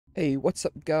Hey, what's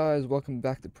up guys? Welcome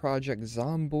back to Project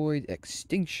Zomboid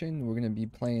Extinction. We're going to be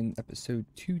playing episode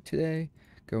 2 today.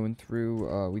 Going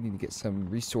through, we need to get some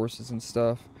resources and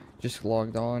stuff. Just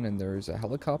logged on and there's a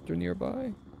helicopter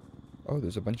nearby. Oh,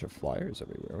 there's a bunch of flyers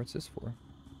everywhere. What's this for?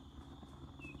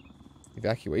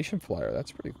 Evacuation flyer,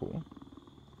 that's pretty cool.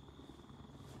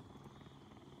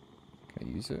 Can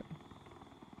I use it?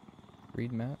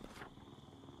 Read map.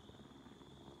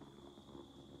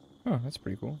 Oh, that's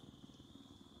pretty cool.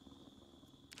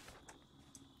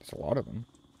 There's a lot of them.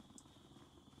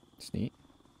 It's neat.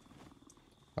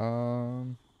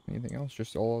 Anything else?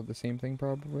 Just all of the same thing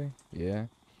probably? Yeah.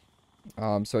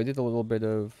 So I did a little bit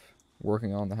of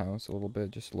working on the house, a little bit,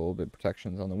 just a little bit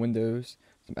protections on the windows,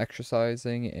 some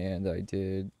exercising, and I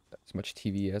did as much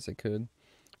TV as I could.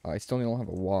 I still don't have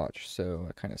a watch, so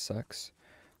that kind of sucks.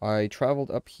 I traveled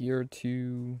up here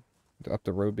to up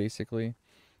the road basically,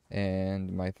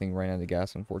 and my thing ran out of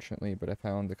gas unfortunately, but I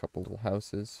found a couple little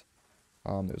houses.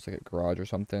 There was like a garage or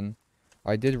something.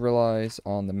 I did realize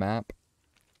on the map,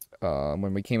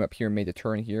 when we came up here and made a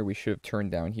turn here, we should have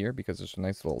turned down here because there's a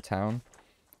nice little town.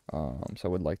 So I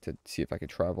would like to see if I could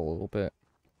travel a little bit.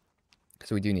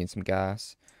 So we do need some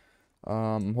gas.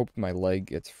 I'm hoping my leg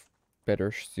gets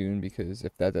better soon because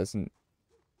if that doesn't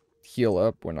heal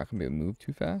up, we're not going to be able to move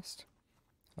too fast.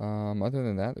 Other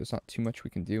than that, there's not too much we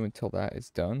can do until that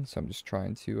is done. So I'm just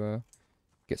trying to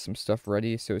get some stuff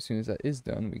ready. So as soon as that is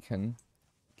done, we can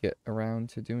get around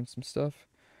to doing some stuff.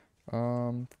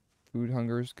 Um, Food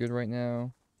hunger is good right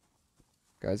now.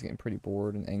 Guy's getting pretty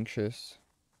bored and anxious,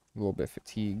 a little bit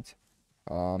fatigued.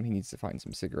 He needs to find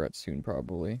some cigarettes soon,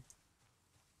 probably.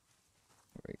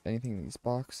 Wait, anything in these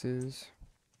boxes?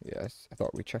 Yes, I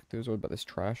thought we checked those. What about this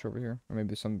trash over here? Or maybe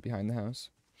there's something behind the house.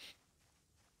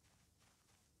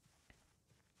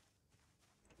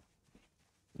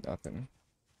 Nothing.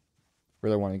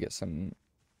 Really want to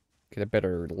get a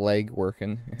better leg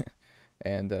working,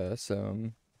 and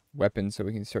some weapons so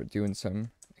we can start doing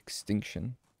some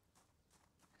extinction.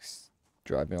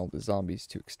 Driving all the zombies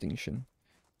to extinction.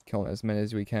 Killing as many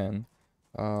as we can.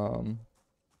 Um,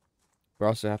 we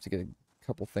also have to get a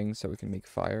couple things so we can make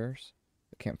fires,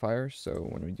 campfires. So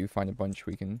when we do find a bunch,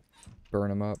 we can burn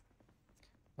them up.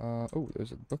 Oh,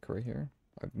 there's a book right here.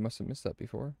 I must have missed that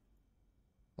before.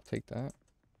 I'll take that.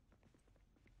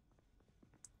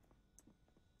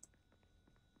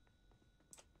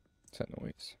 What's that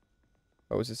noise?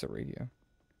 Oh, is this a radio?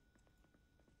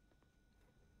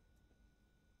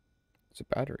 There's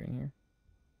a battery in here.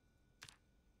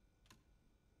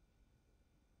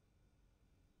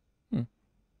 Hmm,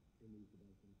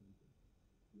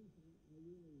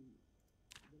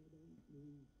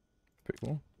 pretty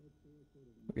cool.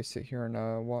 We can sit here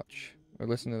and watch or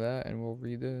listen to that, and we'll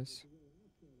read this.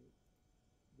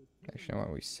 Actually, why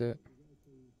don't we sit?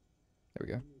 There we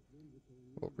go.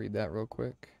 We'll read that real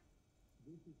quick.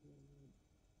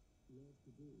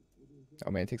 Oh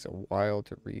man, it takes a while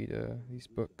to read these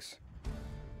books.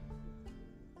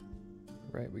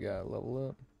 Right, we gotta level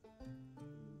up.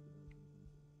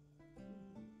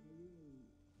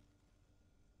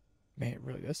 Man, it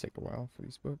really does take a while for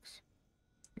these books.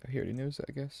 He already knows that,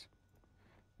 I guess.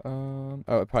 Oh,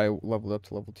 it probably leveled up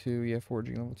to level 2. Yeah,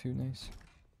 foraging level 2, nice.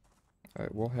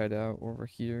 Alright, we'll head out over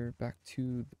here, back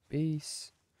to the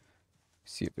base.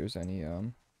 See if there's any,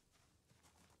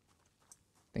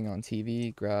 thing on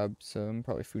TV. Grab some,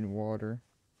 probably food and water.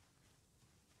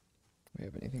 Do we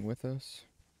have anything with us?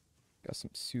 Got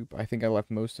some soup. I think I left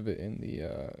most of it in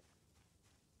the,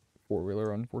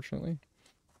 four-wheeler, unfortunately.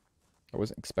 I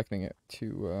wasn't expecting it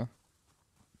to,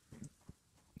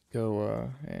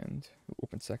 go, and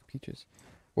open sack peaches.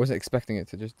 Wasn't expecting it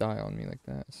to just die on me like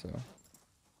that, so. Open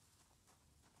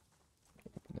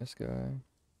this guy.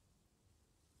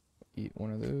 Eat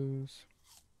one of those.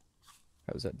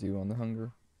 How does that do on the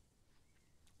hunger?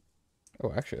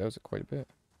 Oh, actually, that was quite a bit.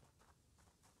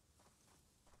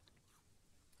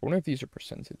 I wonder if these are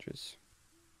percentages.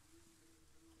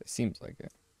 It seems like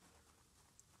it.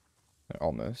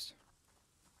 Almost.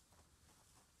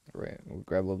 Alright, we'll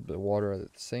grab a little bit of water out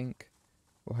of the sink.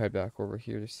 We'll head back over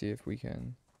here to see if we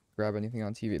can grab anything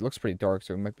on TV. It looks pretty dark,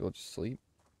 so we might be able to sleep.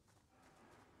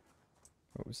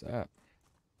 What was that?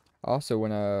 Also,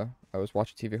 when I was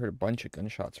watching TV, I heard a bunch of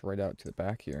gunshots right out to the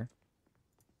back here.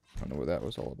 I don't know what that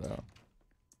was all about.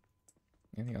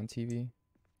 Anything on TV?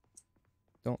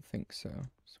 Don't think so.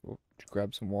 So we'll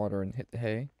grab some water and hit the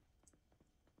hay.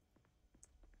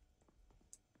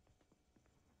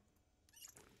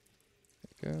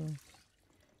 There we go.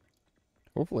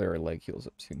 Hopefully our leg heals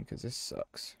up soon, because this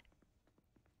sucks.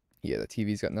 Yeah, the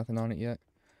TV's got nothing on it yet.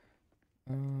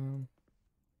 We'll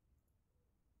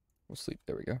sleep.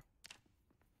 There we go.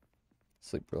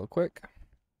 sleep real quick.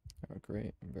 Oh,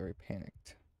 great. I'm very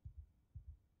panicked.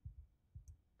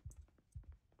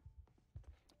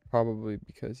 Probably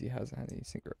because he hasn't had any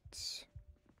cigarettes.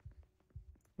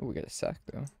 Oh, we got a sack,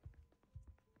 though.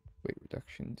 Weight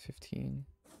reduction, 15.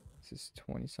 This is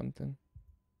 20-something.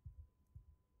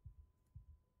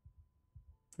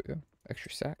 There we go.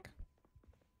 Extra sack.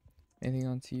 Anything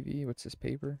on TV? What's this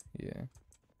paper? Yeah.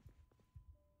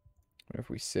 Wonder if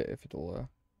we sit, if it'll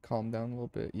calm down a little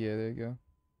bit. Yeah, there you go.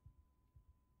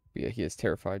 But yeah, he is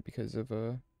terrified because of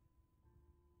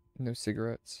no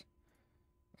cigarettes.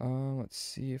 Let's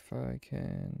see if I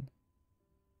can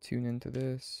tune into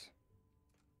this.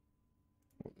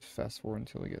 We'll just fast forward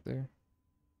until we get there.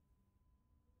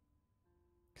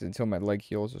 Because until my leg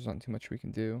heals, there's not too much we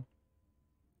can do.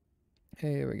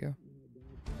 Hey, there we go.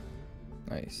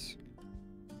 Nice.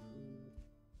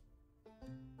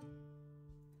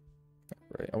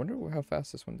 Right, I wonder how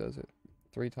fast this one does it.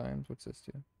 3 times. What's this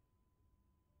do?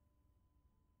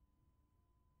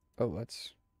 Oh,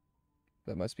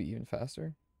 that must be even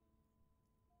faster.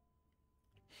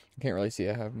 I can't really see.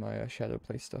 I have my shadow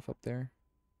play stuff up there.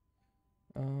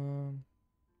 A little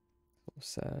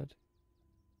sad.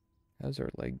 How's our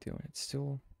leg doing? It's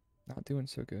still not doing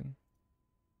so good.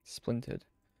 Splinted.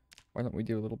 Why don't we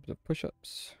do a little bit of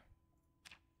push-ups?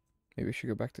 Maybe we should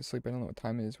go back to sleep. I don't know what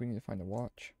time it is. We need to find a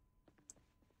watch.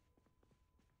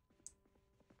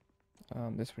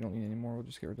 This we don't need anymore. We'll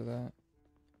just get rid of that.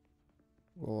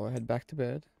 We'll head back to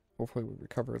bed. Hopefully we'll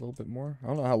recover a little bit more. I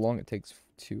don't know how long it takes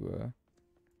to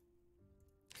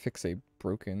fix a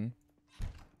broken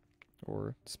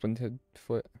or splinted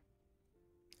foot.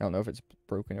 I don't know if it's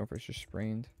broken or if it's just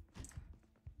sprained.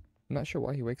 I'm not sure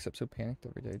why he wakes up so panicked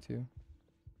every day too.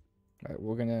 Alright,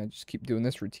 we're gonna just keep doing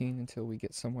this routine until we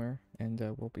get somewhere, and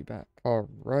we'll be back.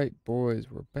 Alright, boys,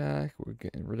 we're back. We're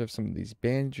getting rid of some of these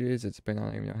bandages. It's been, I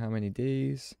don't even know how many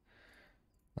days.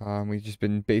 We've just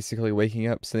been basically waking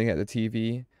up, sitting at the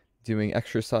TV, doing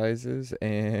exercises,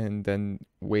 and then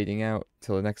waiting out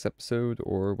till the next episode,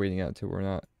 or waiting out till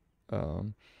we're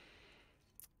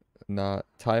not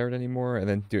tired anymore, and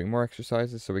then doing more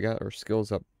exercises. So we got our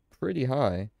skills up pretty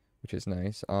high, which is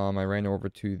nice. I ran over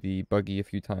to the buggy a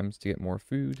few times to get more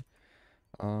food.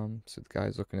 So the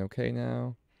guy's looking okay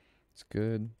now. It's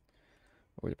good.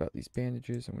 What about these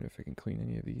bandages? I wonder if I can clean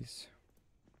any of these.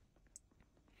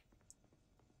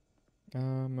 I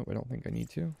don't think I need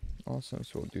to. Awesome,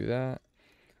 so we'll do that.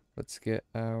 Let's get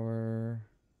our...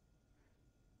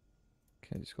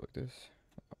 Can I just go like this?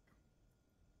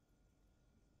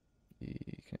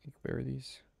 Can I wear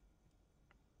these?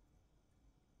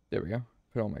 There we go.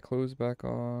 Put all my clothes back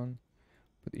on.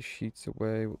 Put these sheets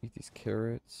away. We'll eat these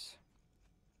carrots.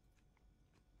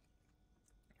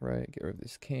 Right, get rid of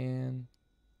this can.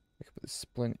 I can put the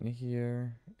splint in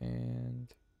here.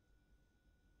 And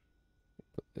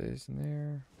put this in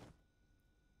there.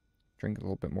 Drink a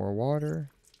little bit more water.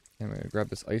 And I'm going to grab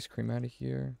this ice cream out of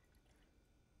here.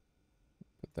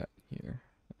 Put that here.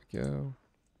 There we go.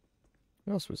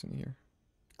 What else was in here?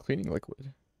 Cleaning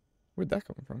liquid. Where'd that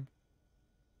come from?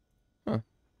 Huh.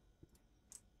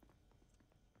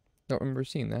 Don't remember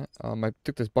seeing that. I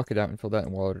took this bucket out and filled that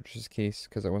in water just in case,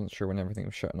 because I wasn't sure when everything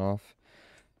was shutting off.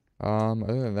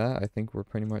 Other than that, I think we're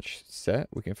pretty much set.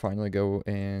 We can finally go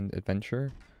and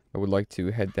adventure. I would like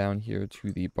to head down here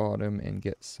to the bottom and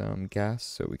get some gas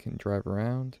so we can drive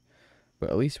around. But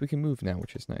at least we can move now,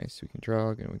 which is nice. We can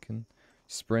jog and we can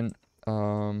sprint.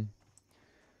 My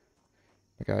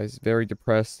guy's very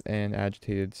depressed and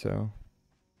agitated, so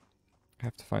I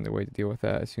have to find a way to deal with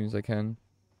that as soon as I can.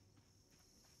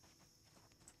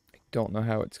 I don't know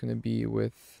how it's going to be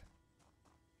with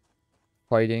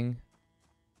fighting,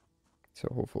 so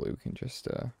hopefully we can just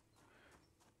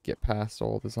get past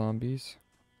all the zombies.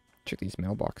 Check these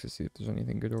mailboxes, see if there's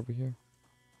anything good over here.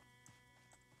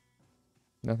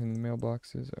 Nothing in the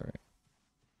mailboxes? Alright.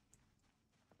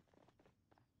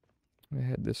 I'm gonna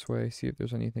head this way, see if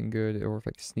there's anything good, or if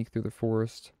I can sneak through the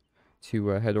forest to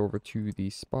head over to the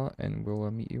spot, and we'll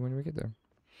meet you when we get there.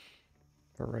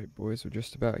 Alright, boys, we're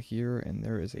just about here, and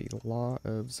there is a lot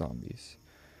of zombies.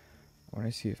 I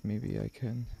want to see if maybe I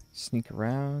can sneak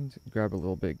around, grab a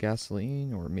little bit of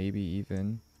gasoline, or maybe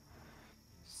even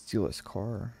steal his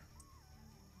car.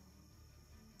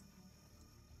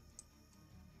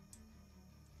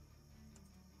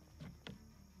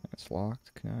 It's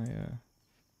locked. Can I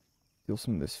steal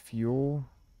some of this fuel?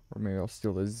 Or maybe I'll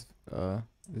steal this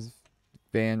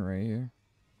van right here.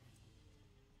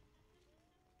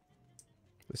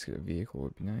 Let's get a vehicle,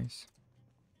 would be nice.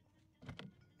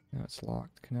 Now it's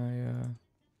locked. Can I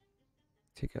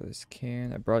take out this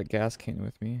can? I brought a gas can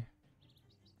with me.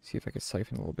 See if I can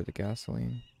siphon a little bit of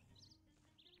gasoline.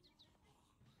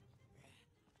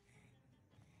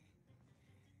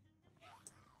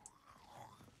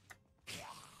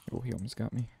 Oh, he almost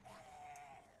got me.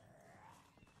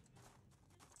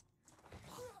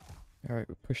 Alright,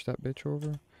 we push that bitch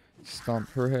over. Stomp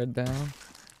her head down.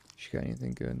 She got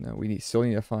anything good? No, we still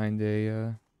need to find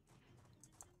a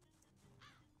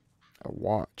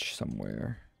watch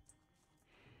somewhere.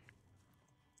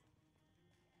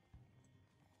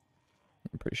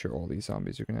 I'm pretty sure all these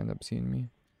zombies are gonna end up seeing me.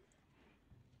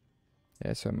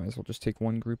 Yeah, so I might as well just take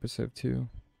one group instead of two.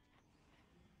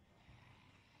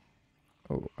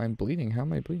 Oh, I'm bleeding. How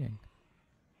am I bleeding?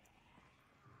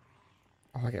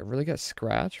 Oh, I really got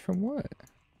scratched from what?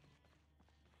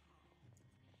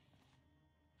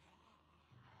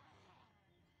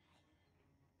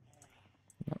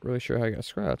 Not really sure how I got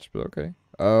scratched, but okay.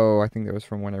 Oh, I think that was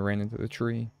from when I ran into the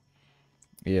tree.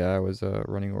 Yeah, I was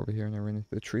running over here and I ran into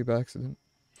the tree by accident.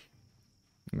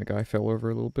 And the guy fell over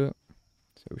a little bit.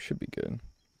 So we should be good.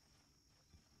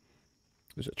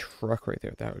 There's a truck right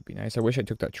there. That would be nice. I wish I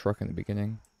took that truck in the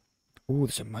beginning. Ooh,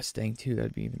 there's a Mustang too.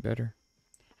 That'd be even better.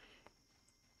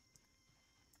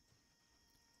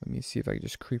 Let me see if I can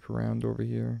just creep around over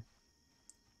here.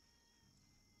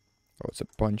 Oh, it's a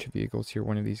bunch of vehicles here.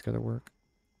 One of these gotta work.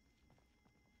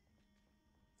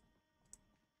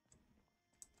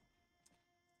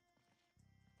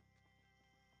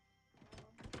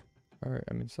 Alright,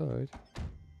 I'm inside.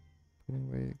 Putting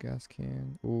away the gas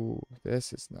can. Ooh,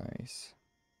 this is nice.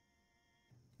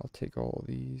 I'll take all of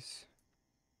these.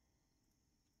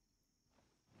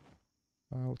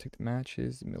 We'll take the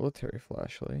matches, the military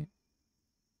flashlight.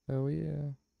 Oh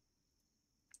yeah.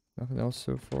 Nothing else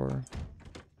so far.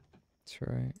 That's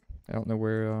right. I don't know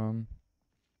where,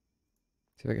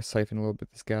 see if I can siphon a little bit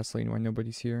of this gasoline while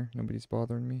nobody's here. Nobody's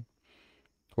bothering me.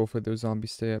 Hopefully those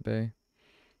zombies stay at bay.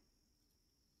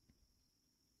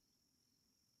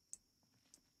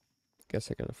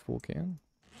 Guess I got a full can.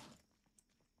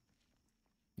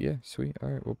 Yeah, sweet.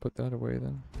 Alright, we'll put that away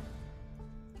then.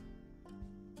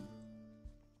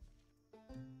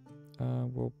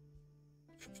 We'll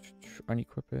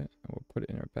unequip it and we'll put it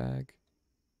in our bag.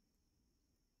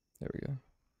 There we go.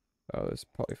 Oh, this is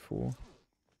probably full.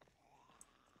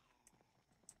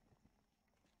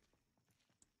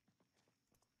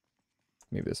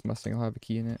 Maybe this Mustang will have a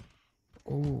key in it.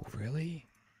 Oh, really?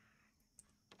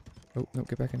 Oh, no,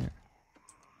 get back in there.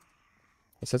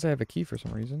 It says I have a key for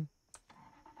some reason.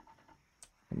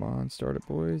 Come on, start it,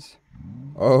 boys.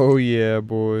 Oh, yeah,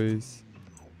 boys.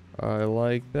 I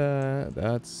like that.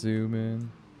 That's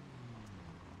zooming.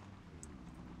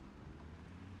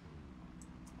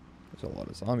 There's a lot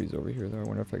of zombies over here, though. I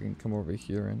wonder if I can come over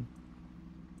here and...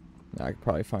 Nah, I could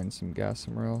probably find some gas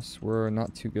somewhere else. We're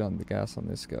not too good on the gas on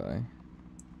this guy.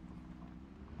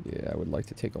 Yeah, I would like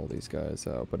to take all these guys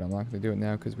out, but I'm not going to do it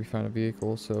now because we found a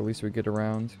vehicle, so at least we get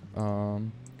around.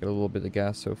 Get a little bit of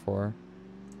gas so far.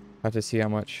 Have to see how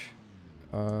much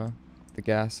the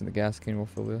gas and the gas can will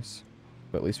fill this.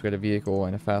 But at least we got a vehicle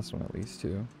and a fast one at least,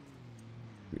 too.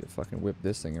 We gotta fucking whip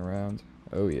this thing around.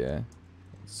 Oh, yeah.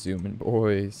 Zooming,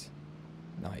 boys.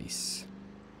 Nice.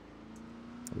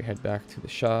 We head back to the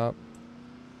shop.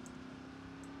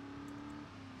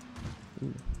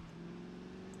 Ooh.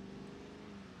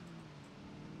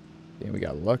 Damn, we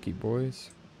got lucky, boys.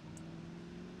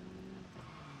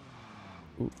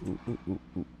 Ooh, ooh, ooh, ooh,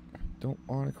 ooh. Don't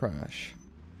want to crash.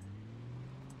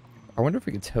 I wonder if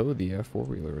we could tow the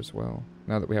four-wheeler as well,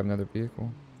 now that we have another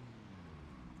vehicle.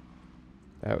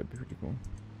 That would be pretty cool.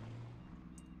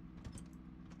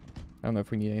 I don't know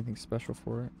if we need anything special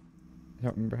for it. I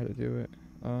don't remember how to do it.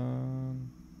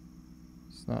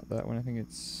 It's not that one. I think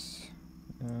it's...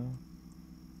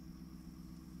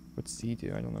 What's Z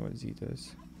do? I don't know what Z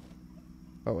does.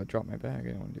 Oh, I dropped my bag. I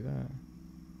didn't want to do that.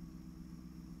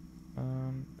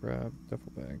 Grab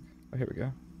duffel bag. Oh, here we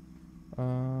go.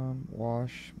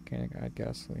 Wash, mechanic, add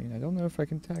gasoline. I don't know if I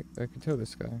can tow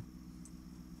this guy.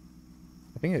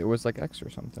 I think it was like X or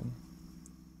something.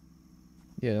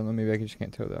 Yeah, I don't know, maybe I just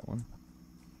can't tow that one.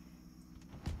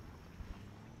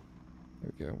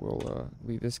 There we go. We'll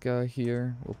leave this guy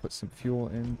here. We'll put some fuel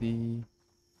in the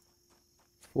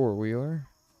four-wheeler.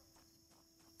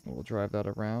 We'll drive that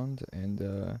around,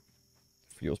 and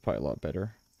fuel's probably a lot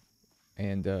better.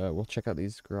 And we'll check out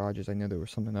these garages. I know there was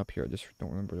something up here. I just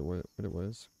don't remember what it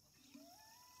was.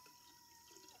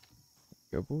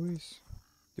 Go, boys.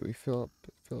 Do we fill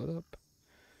it up?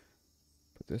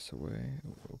 Put this away.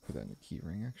 We'll put that in the key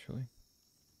ring, actually.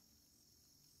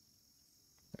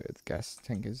 The gas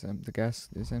tank is the gas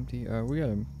is empty. We got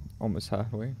him almost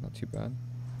halfway. Not too bad.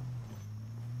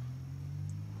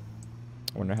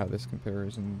 I wonder how this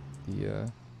compares in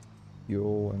the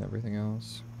fuel and everything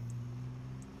else.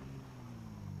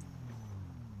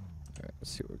 Alright,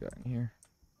 let's see what we got in here.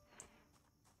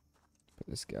 Put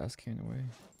this gas can away.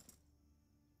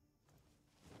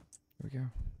 There we go.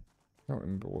 I don't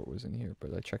remember what was in here,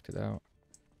 but I checked it out.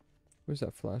 Where's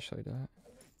that flashlight at?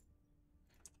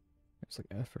 It's like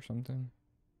F or something.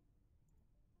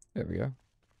 There we go.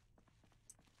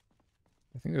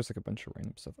 I think there's like a bunch of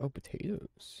random stuff. Oh,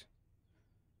 potatoes.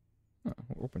 Oh,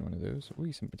 we'll open one of those. We'll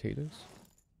eat some potatoes.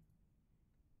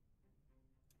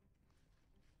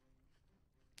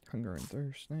 Hunger and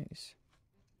thirst, nice.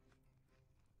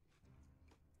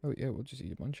 Oh yeah, we'll just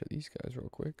eat a bunch of these guys real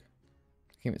quick.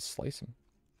 I can't even slice them.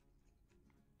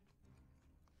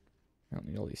 I don't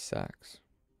need all these sacks.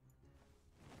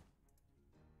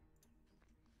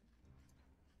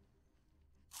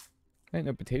 I didn't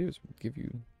know potatoes would give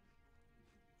you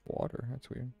water. That's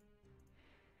weird.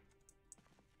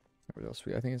 What else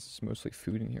I think it's mostly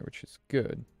food in here, which is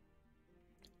good.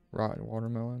 Rotten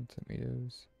watermelon,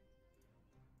 tomatoes.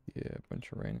 Yeah, a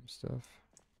bunch of random stuff.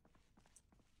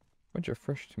 Bunch of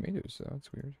fresh tomatoes though,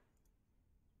 that's weird.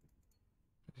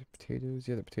 Potatoes,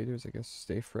 yeah, the potatoes I guess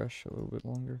stay fresh a little bit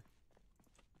longer.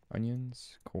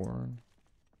 Onions, corn,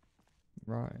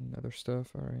 rotten, other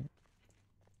stuff, alright.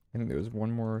 I think there was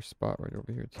one more spot right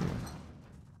over here too.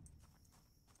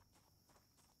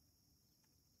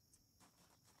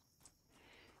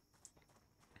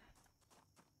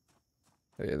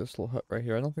 Oh yeah, this little hut right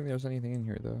here. I don't think there's anything in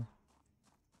here though.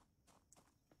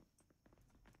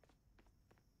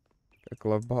 A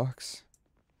glove box.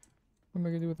 What am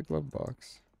I gonna do with the glove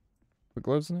box? Put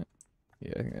gloves in it?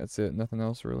 Yeah, I think that's it. Nothing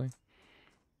else really.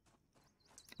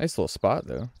 Nice little spot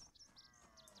though.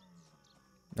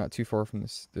 Not too far from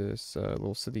this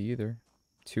little city either.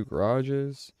 2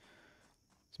 garages.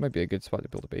 This might be a good spot to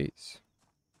build a base.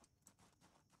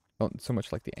 Not so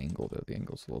much like the angle though. The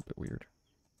angle's a little bit weird.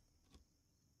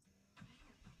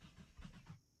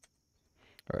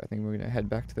 Alright, I think we're gonna head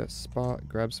back to that spot,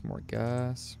 grab some more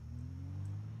gas.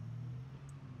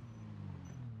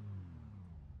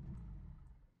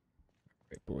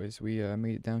 Alright boys, we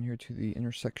made it down here to the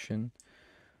intersection.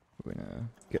 We're gonna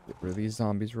get rid of these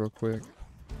zombies real quick.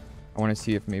 I want to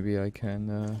see if maybe I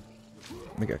can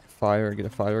make a fire, get a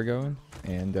fire going,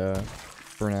 and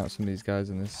burn out some of these guys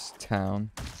in this town.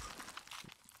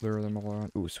 Lure them all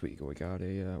around. Ooh, sweet. We got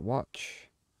a watch.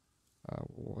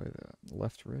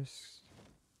 Left wrist.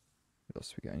 What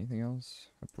else we got? Anything else?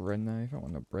 A bread knife. I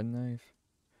want a bread knife.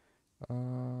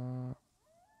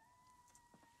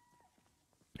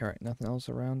 Alright, nothing else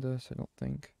around us, I don't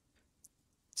think.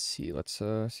 Let's see. Let's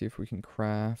see if we can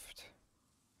craft.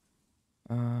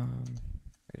 I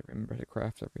gotta remember to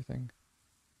craft everything.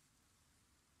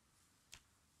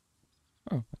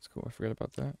 Oh, that's cool. I forgot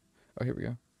about that. Oh, here we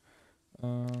go.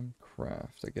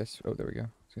 Craft. I guess. Oh, there we go. I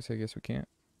was gonna say, I guess we can't.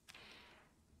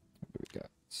 What do we got?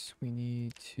 So we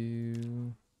need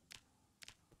to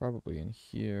probably in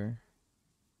here.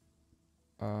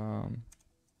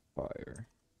 Fire.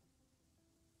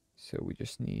 So we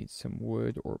just need some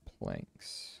wood or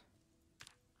planks.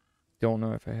 Don't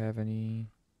know if I have anything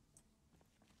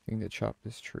to chop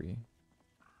this tree.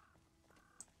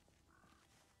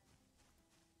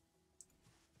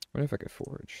 What if I could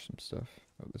forage some stuff?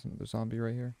 Oh, there's another zombie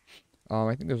right here.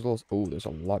 I think there's a little. Oh, there's a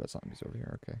lot of zombies over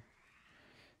here. Okay.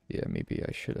 Yeah, maybe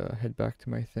I should head back to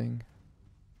my thing.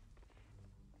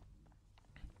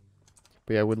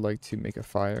 But yeah, I would like to make a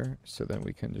fire so then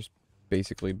we can just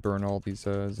basically burn all these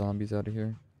zombies out of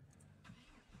here.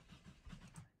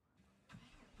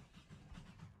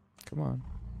 Come on.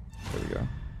 There we go.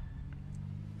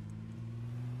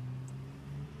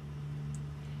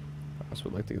 I also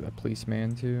would like to get that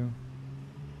policeman too.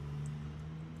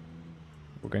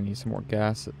 We're gonna need some more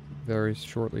gas very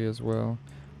shortly as well.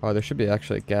 There should be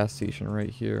actually a gas station right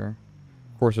here.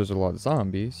 Of course, there's a lot of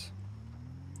zombies.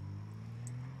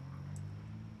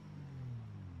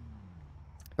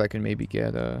 If I can maybe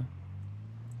get a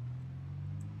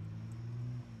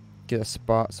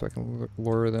spot so I can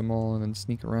lure them all and then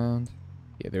sneak around.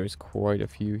 Yeah, there's quite a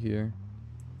few here.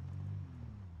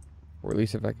 Or at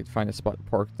least if I could find a spot to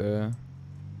park the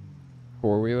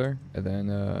four-wheeler and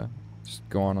then just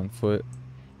go on foot.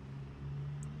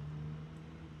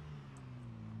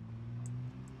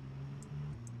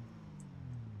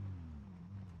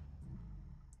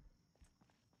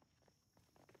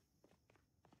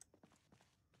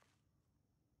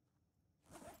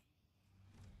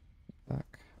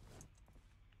 Back.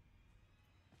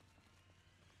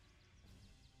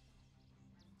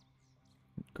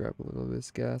 Grab a little of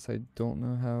this gas. I don't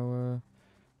know how.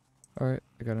 Alright,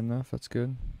 I got enough. That's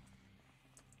good.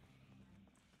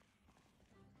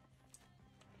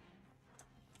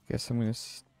 Guess I'm gonna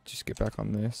just get back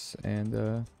on this and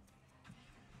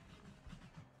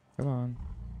come on.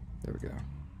 There we go.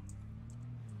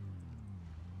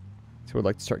 So I'd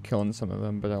like to start killing some of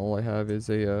them, but all I have is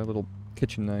a little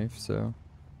kitchen knife, so...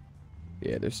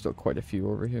 Yeah, there's still quite a few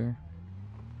over here.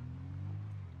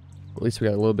 At least we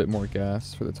got a little bit more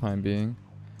gas for the time being.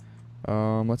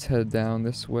 Let's head down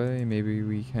this way. Maybe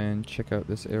we can check out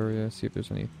this area, see if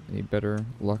there's any better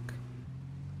luck.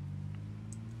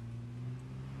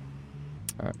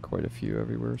 Quite a few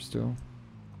everywhere still.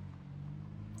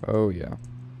 Oh yeah.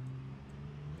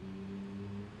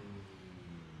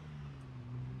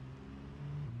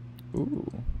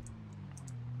 Ooh.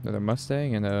 Another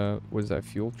Mustang and what is that,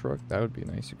 fuel truck? That would be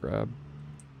nice to grab.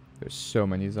 There's so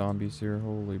many zombies here,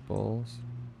 holy balls.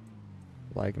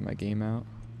 Lagging my game out.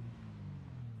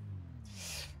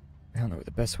 I don't know what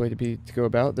the best way to go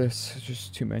about this. There's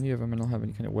just too many of them. I don't have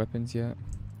any kind of weapons yet.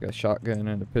 Got a shotgun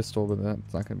and a pistol, but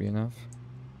that's not gonna be enough.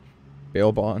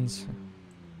 Bail bonds.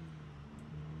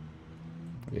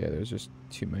 Yeah, there's just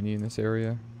too many in this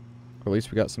area. Or at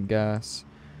least we got some gas.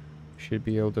 Should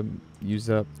be able to use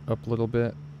that up a little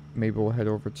bit. Maybe we'll head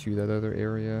over to that other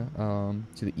area,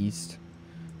 to the east.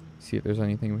 See if there's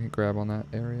anything we can grab on that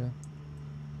area.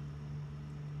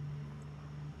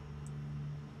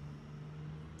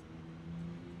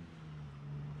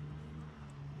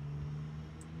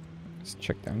 Let's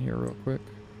check down here real quick.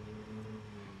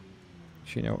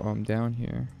 Actually, no, I'm down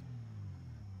here.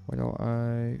 Why don't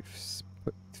I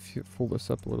fold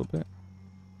this up a little bit?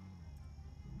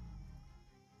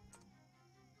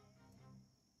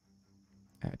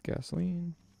 Add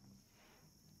gasoline.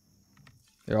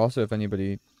 There also, if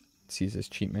anybody sees this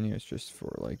cheat menu, it's just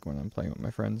for like when I'm playing with my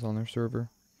friends on their server.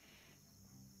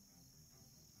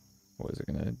 What is it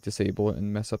gonna disable it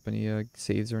and mess up any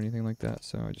saves or anything like that?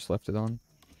 So I just left it on.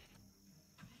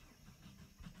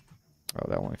 Oh,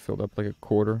 that one I filled up like a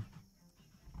quarter.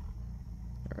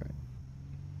 Alright.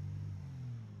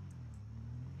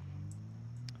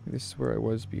 This is where I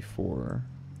was before.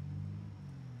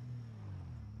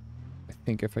 I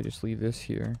think if I just leave this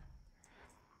here,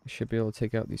 I should be able to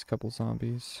take out these couple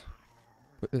zombies.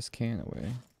 Put this can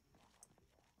away.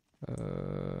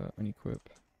 Unequip.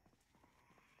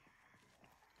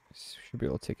 Should be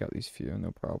able to take out these few,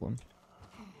 no problem.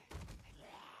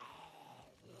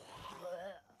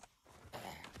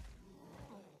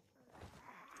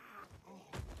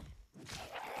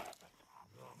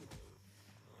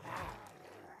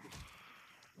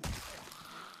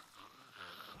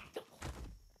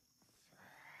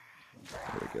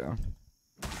 There we go.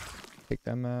 Take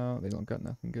them out. They don't got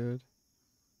nothing good.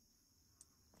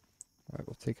 Alright,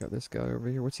 we'll take out this guy over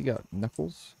here. What's he got?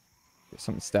 Knuckles? Got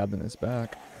something stabbed in his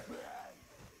back.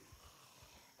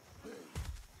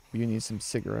 You need some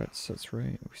cigarettes, that's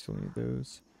right. We still need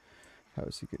those.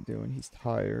 How's he doing? He's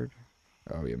tired.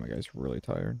 Oh yeah, my guy's really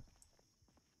tired.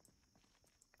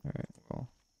 Alright, well.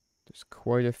 There's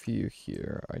quite a few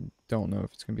here. I don't know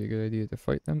if it's going to be a good idea to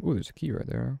fight them. Ooh, there's a key right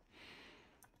there.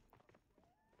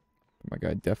 My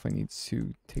guy definitely needs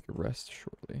to take a rest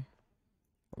shortly.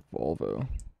 A Volvo.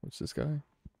 What's this guy?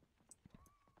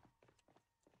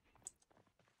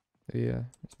 Yeah,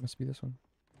 this must be this one.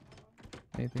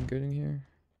 Anything good in here?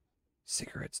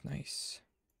 Cigarettes, nice.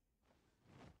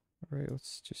 Alright,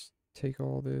 let's just take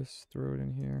all this, throw it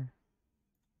in here.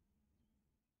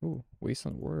 Ooh,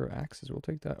 wasteland warrior axes, we'll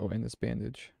take that. Oh, and this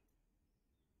bandage.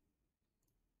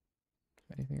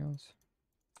 Anything else?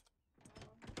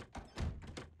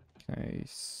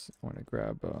 Nice. I want to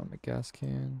grab a gas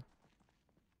can.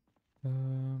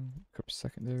 Equip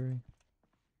secondary.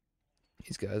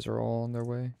 These guys are all on their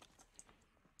way.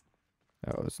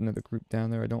 Oh, there's another group down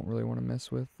there. I don't really want to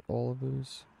mess with all of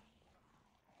those.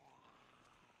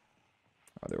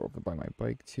 Oh, they're over by my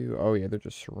bike too. Oh yeah, they're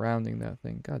just surrounding that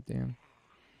thing. God damn.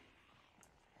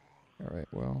 Alright,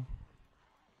 well.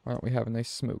 Why don't we have a nice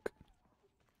smoke?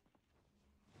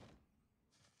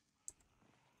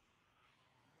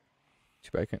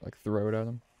 Too bad I can't like throw it at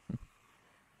them. There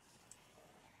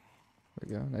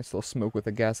we go. Nice little smoke with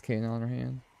a gas can on her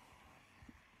hand.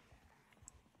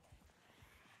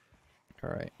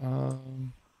 Alright,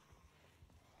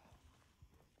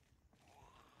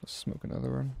 let's smoke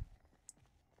another one.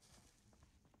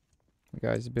 The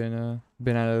guy's been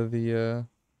out of the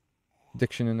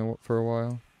addiction for a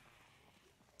while.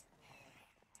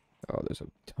 Oh, there's a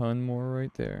ton more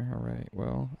right there. Alright,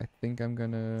 well, I think I'm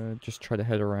gonna just try to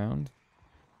head around.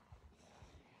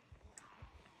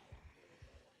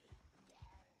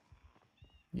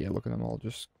 Yeah, look at them all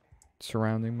just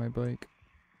surrounding my bike.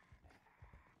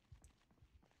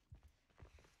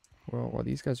 Well, while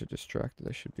these guys are distracted,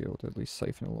 I should be able to at least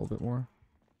siphon a little bit more.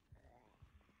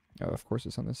 Oh, of course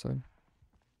it's on this side.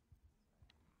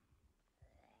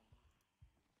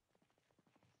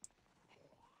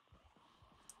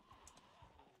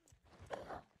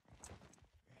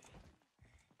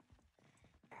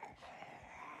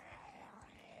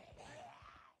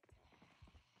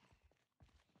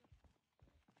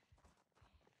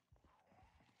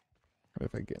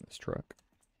 if I can get in this truck.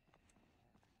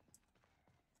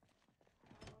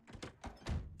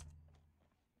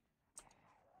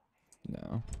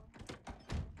 No.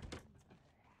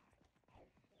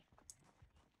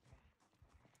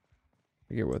 I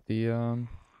forget what the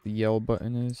yell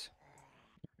button is.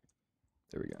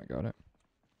 There we go, I got it.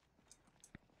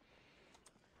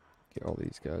 Get all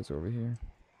these guys over here.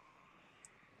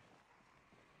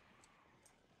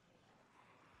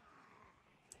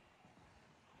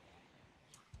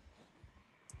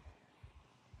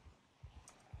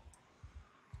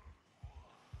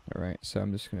 Alright, so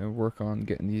I'm just gonna work on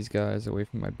getting these guys away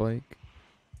from my bike.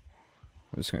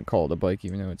 I'm just gonna call it a bike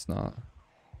even though it's not.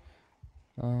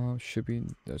 Should be,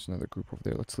 there's another group over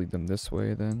there. Let's lead them this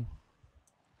way then.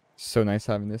 So nice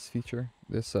having this feature,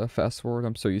 this fast forward.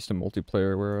 I'm so used to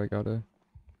multiplayer where I gotta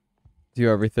do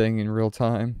everything in real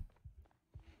time.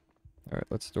 Alright,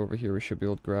 let's go over here. We should be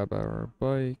able to grab our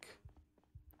bike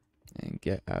and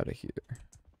get out of here.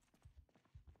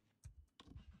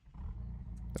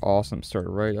 Awesome, started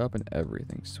right up and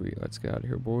everything. Sweet, let's get out of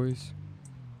here, boys.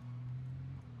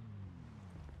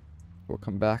 We'll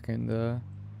come back and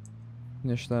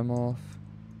finish them off.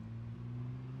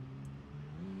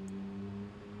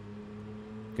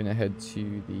 Gonna head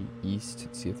to the east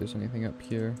and see if there's anything up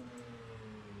here.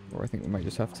 Or I think we might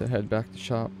just have to head back to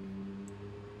shop.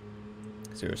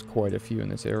 Because there's quite a few in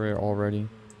this area already.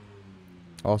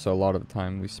 Also, a lot of the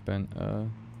time we spent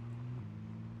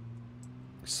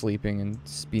sleeping and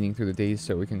speeding through the days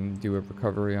so we can do a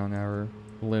recovery on our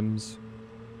limbs.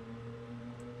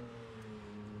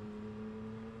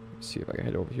 Let's see if I can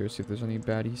head over here, see if there's any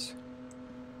baddies.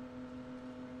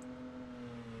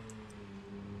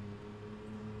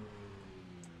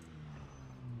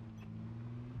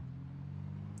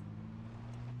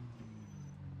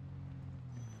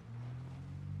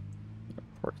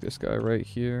 Park this guy right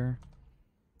here.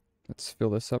 Let's fill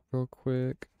this up real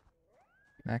quick.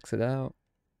 Max it out.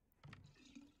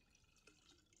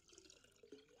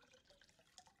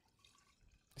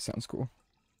 Sounds cool.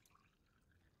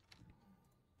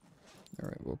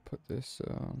 Alright, we'll put this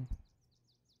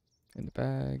in the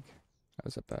bag.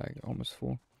 How's that bag? Almost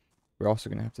full. We're also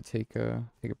gonna have to take a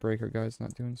break. Our guy's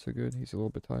not doing so good. He's a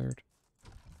little bit tired.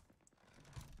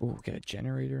 Oh, get a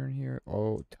generator in here.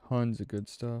 Oh, tons of good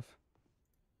stuff.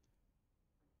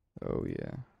 Oh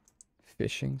yeah.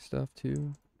 Fishing stuff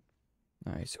too.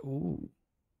 Nice. Ooh.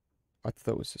 I thought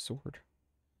that was a sword.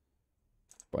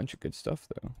 Bunch of good stuff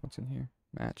though. What's in here?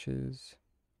 Matches.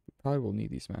 We probably will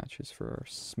need these matches for our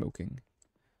smoking.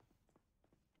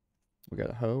 We got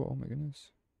a hoe. Oh my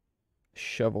goodness.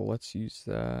 Shovel. Let's use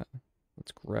that.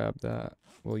 Let's grab that.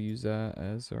 We'll use that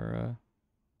as our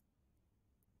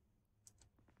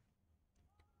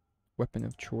weapon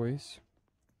of choice.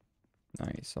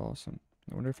 Nice. Awesome.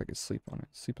 I wonder if I could sleep on it.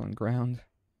 Sleep on ground.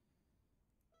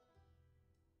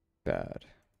 Bad.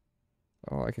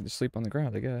 Oh, I can just sleep on the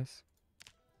ground, I guess.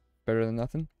 Better than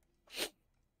nothing.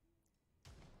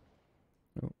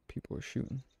 Oh, people are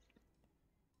shooting.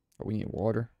 Oh, we need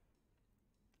water.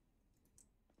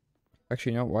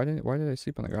 Actually, no. Why did I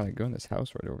sleep on the ground? I go in this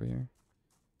house right over here.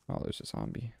 Oh, there's a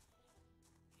zombie.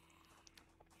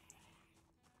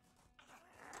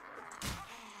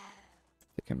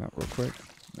 Take him out real quick.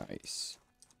 Nice.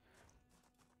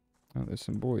 Oh, there's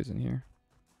some boys in here.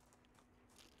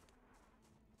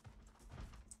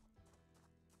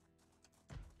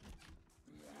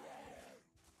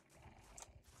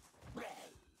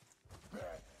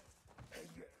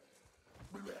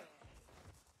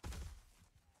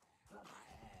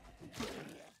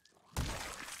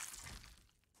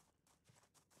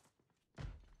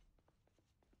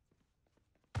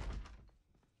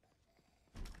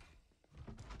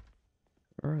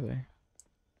 Where are they?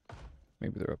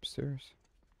 Maybe they're upstairs.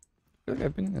 I feel like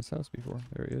I've been in this house before.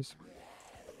 There he is.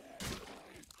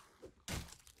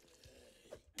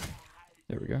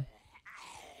 There we go.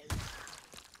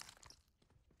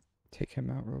 Take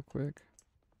him out real quick.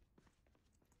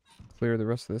 Clear the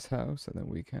rest of this house, and then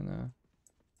we can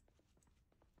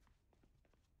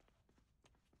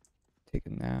take a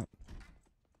nap.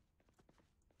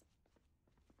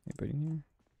 Anybody in here?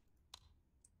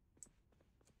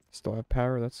 Still have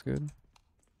power, that's good.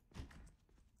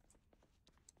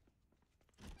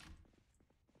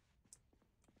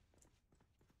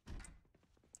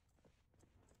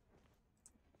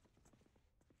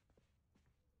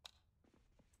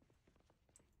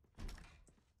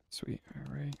 Sweet,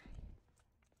 alright.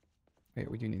 Wait,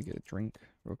 we do need to get a drink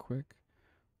real quick.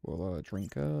 We'll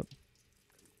drink up.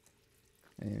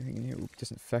 Anything in here? Oop,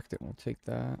 disinfectant, we'll take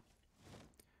that.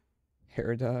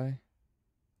 Hair dye.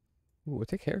 Ooh, we'll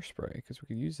take hairspray, because we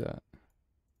could use that.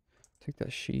 Take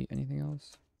that sheet. Anything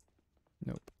else?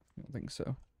 Nope. I don't think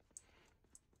so.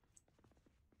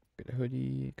 Get a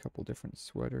hoodie, a couple different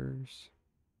sweaters.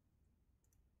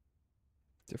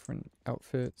 Different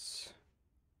outfits.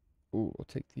 Ooh, we'll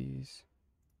take these.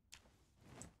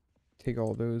 Take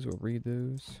all those, we'll read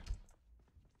those.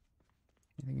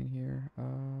 Anything in here?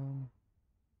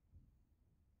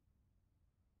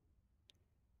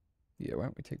 Yeah, why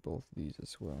don't we take both of these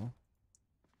as well?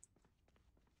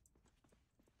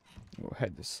 We'll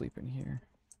head to sleep in here.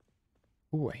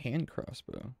 Ooh, a hand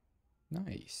crossbow.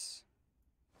 Nice.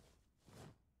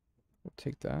 We'll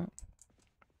take that.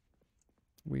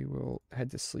 We will head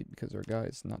to sleep because our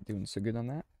guy's not doing so good on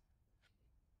that.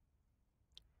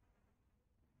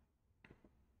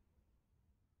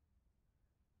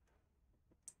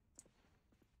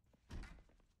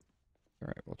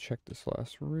 Alright, we'll check this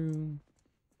last room.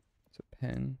 It's a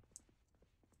pen.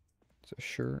 It's a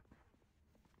shirt.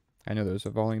 I know there's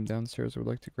a volume downstairs I would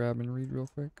like to grab and read real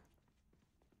quick.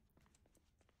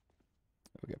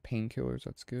 We got painkillers,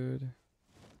 that's good.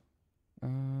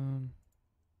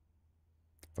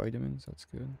 Vitamins, that's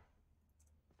good.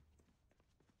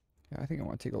 Yeah, I think I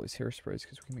want to take all these hairsprays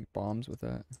because we can make bombs with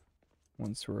that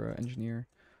once we're an engineer.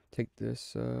 Take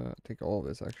this, take all of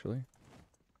this actually.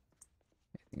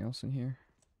 Anything else in here?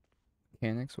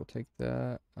 Mechanics, we'll take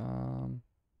that.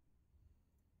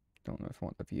 Don't know if I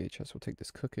want the VHS, we'll take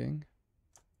this cooking.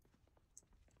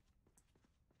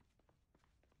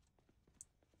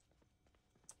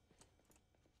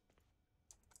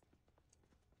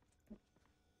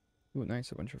 Ooh,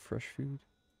 nice, a bunch of fresh food.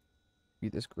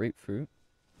 Eat this grapefruit.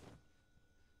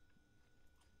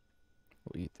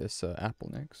 We'll eat this apple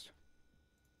next.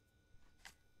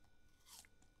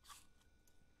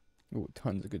 Ooh,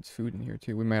 tons of good food in here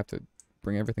too. We might have to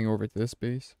bring everything over to this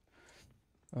base.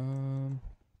 Oh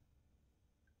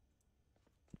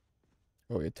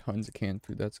yeah, tons of canned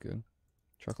food, that's good.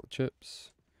 Chocolate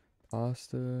chips,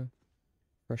 pasta,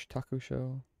 fresh taco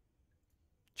shell,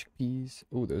 chickpeas.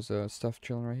 Oh, there's stuff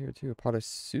chilling right here too. A pot of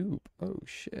soup. Oh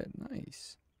shit,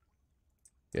 nice.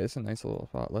 Yeah, it's a nice little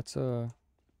pot. Let's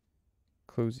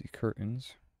close the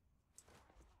curtains.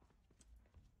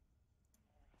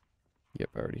 Yep,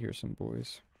 I already hear some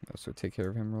boys. So take care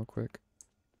of him real quick.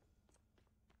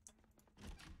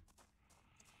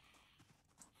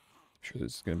 I'm sure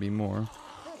there's gonna be more.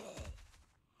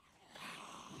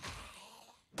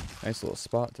 Nice little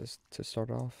spot to start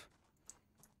off.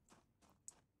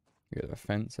 You got a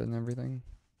fence and everything.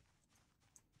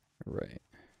 Alright,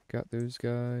 got those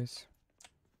guys.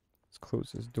 Let's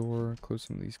close this door, close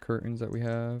some of these curtains that we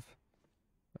have.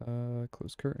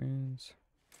 Close curtains.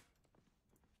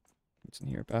 What's in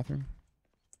here? Bathroom?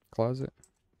 Closet?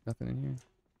 Nothing in here?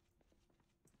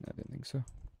 I didn't think so.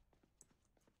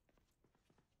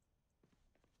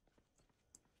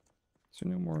 Is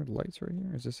there no more lights right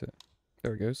here? Is this it?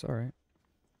 There it goes. Alright.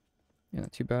 Yeah,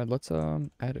 not too bad. Let's add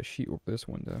a sheet over this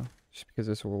window. Just because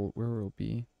this will where we'll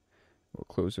be. We'll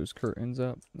close those curtains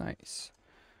up. Nice.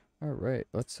 Alright,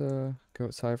 let's go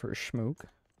outside for a smoke.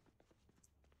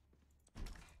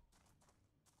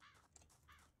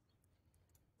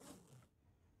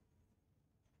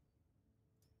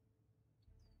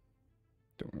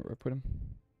 Don't remember where I put him.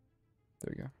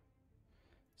 There we go.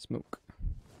 Smoke.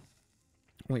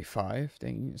 Wait, 5?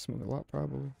 Dang, you need to smoke a lot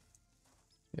probably.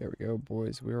 There we go,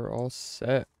 boys. We are all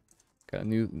set. Got a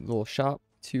new little shop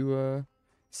to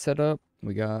set up.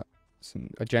 We got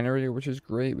a generator, which is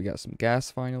great. We got some gas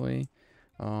finally.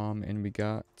 And we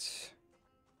got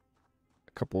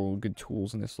a couple good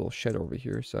tools in this little shed over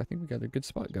here. So I think we got a good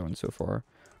spot going so far.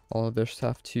 All of this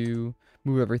have to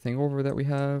move everything over that we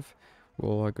have.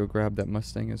 We'll go grab that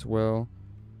Mustang as well.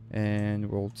 And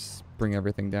we'll just bring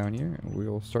everything down here, and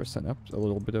we'll start setting up a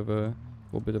little bit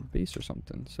of base or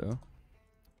something. So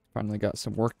finally got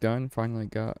some work done. Finally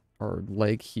got our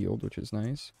leg healed, which is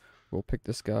nice. We'll pick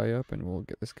this guy up and we'll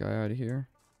get this guy out of here.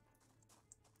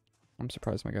 I'm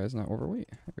surprised my guy's not overweight.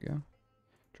 There we go.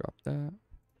 Drop that.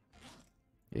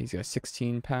 Yeah, he's got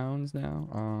 16 pounds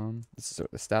now. This is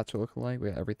what the stats are looking like. We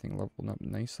got everything leveled up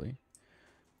nicely.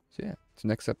 So yeah, so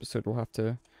next episode we'll have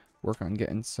to work on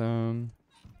getting some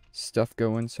stuff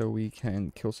going so we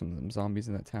can kill some of them zombies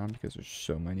in that town because there's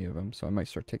so many of them. So I might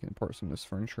start taking apart some of this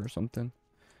furniture or something.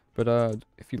 But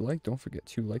if you like, don't forget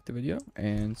to like the video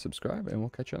and subscribe, and we'll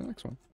catch you on the next one.